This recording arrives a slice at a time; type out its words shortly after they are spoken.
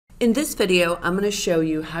In this video, I'm going to show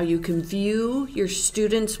you how you can view your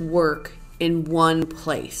students' work in one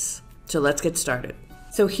place. So let's get started.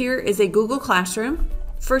 So here is a Google Classroom.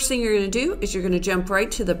 First thing you're going to do is you're going to jump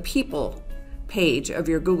right to the People page of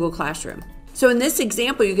your Google Classroom. So in this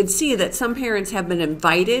example, you can see that some parents have been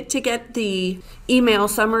invited to get the email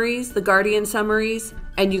summaries, the Guardian summaries,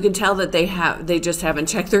 and you can tell that they just haven't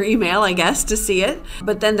checked their email, I guess, to see it.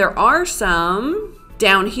 But then there are some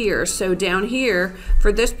down here. So down here,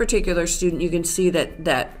 for this particular student, you can see that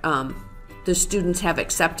the students have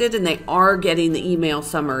accepted and they are getting the email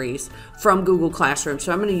summaries from Google Classroom.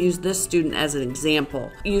 So I'm going to use this student as an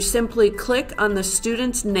example. You simply click on the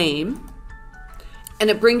student's name and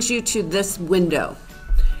it brings you to this window.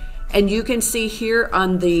 And you can see here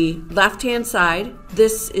on the left-hand side,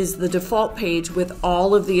 this is the default page with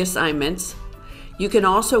all of the assignments. You can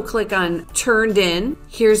also click on Turned In.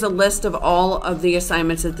 Here's a list of all of the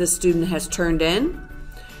assignments that this student has turned in.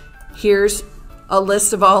 Here's a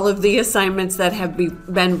list of all of the assignments that have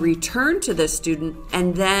been returned to this student.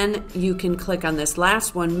 And then you can click on this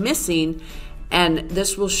last one, Missing, and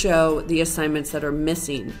this will show the assignments that are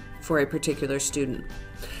missing for a particular student.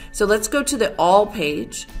 So let's go to the All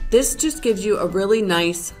page. This just gives you a really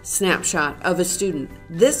nice snapshot of a student.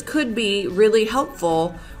 This could be really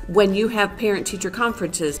helpful when you have parent-teacher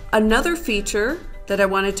conferences. Another feature that I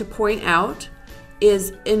wanted to point out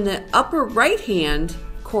is in the upper right-hand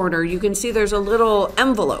corner, you can see there's a little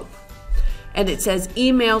envelope and it says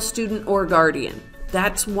email student or guardian.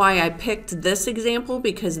 That's why I picked this example,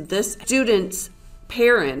 because this student's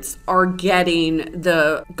parents are getting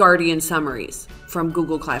the Guardian summaries from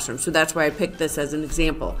Google Classroom. So that's why I picked this as an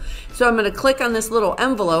example. So I'm going to click on this little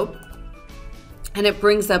envelope and it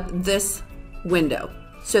brings up this window.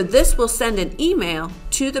 So this will send an email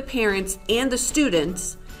to the parents and the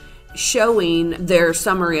students showing their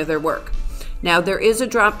summary of their work. Now there is a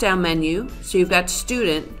drop-down menu, so you've got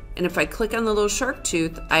student, and if I click on the little shark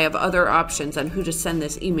tooth, I have other options on who to send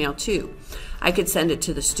this email to. I could send it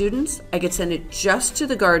to the students, I could send it just to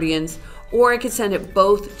the guardians, or I could send it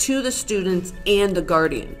both to the students and the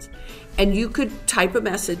guardians. And you could type a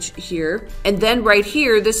message here, and then right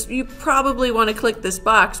here, you probably want to click this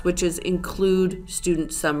box, which is include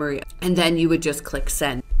student summary, and then you would just click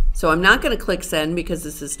send. So I'm not going to click send because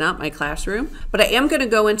this is not my classroom, but I am going to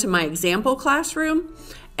go into my example classroom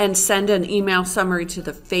and send an email summary to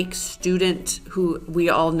the fake student who we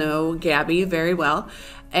all know, Gabby, very well.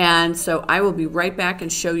 And so I will be right back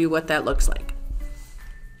and show you what that looks like.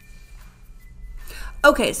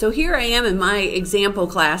 Okay, so here I am in my example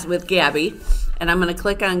class with Gabby, and I'm going to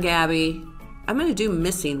click on Gabby. I'm going to do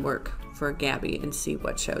missing work for Gabby and see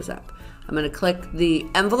what shows up. I'm going to click the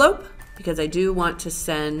envelope because I do want to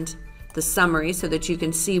send the summary so that you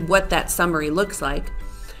can see what that summary looks like.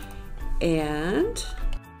 And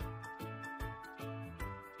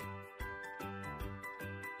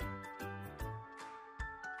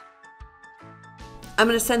I'm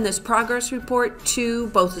going to send this progress report to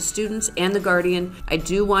both the students and the guardian. I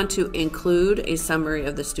do want to include a summary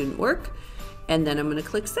of the student work, and then I'm going to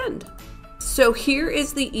click send. So here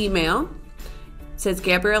is the email. It says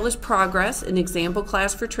Gabriella's Progress, an example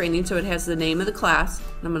class for training, so it has the name of the class.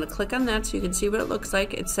 And I'm going to click on that so you can see what it looks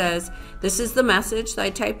like. It says, this is the message that I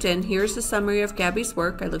typed in. Here's the summary of Gabby's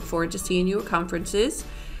work. I look forward to seeing you at conferences.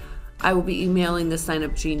 I will be emailing the Sign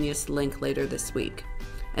Up Genius link later this week.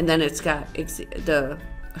 And then it's got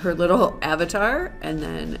her little avatar, and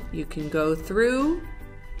then you can go through,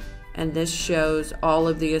 and this shows all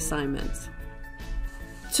of the assignments.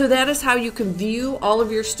 So that is how you can view all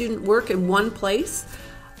of your student work in one place.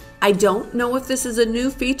 I don't know if this is a new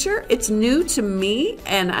feature. It's new to me,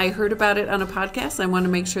 and I heard about it on a podcast. I want to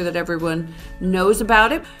make sure that everyone knows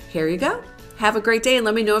about it. Here you go. Have a great day, and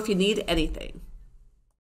let me know if you need anything.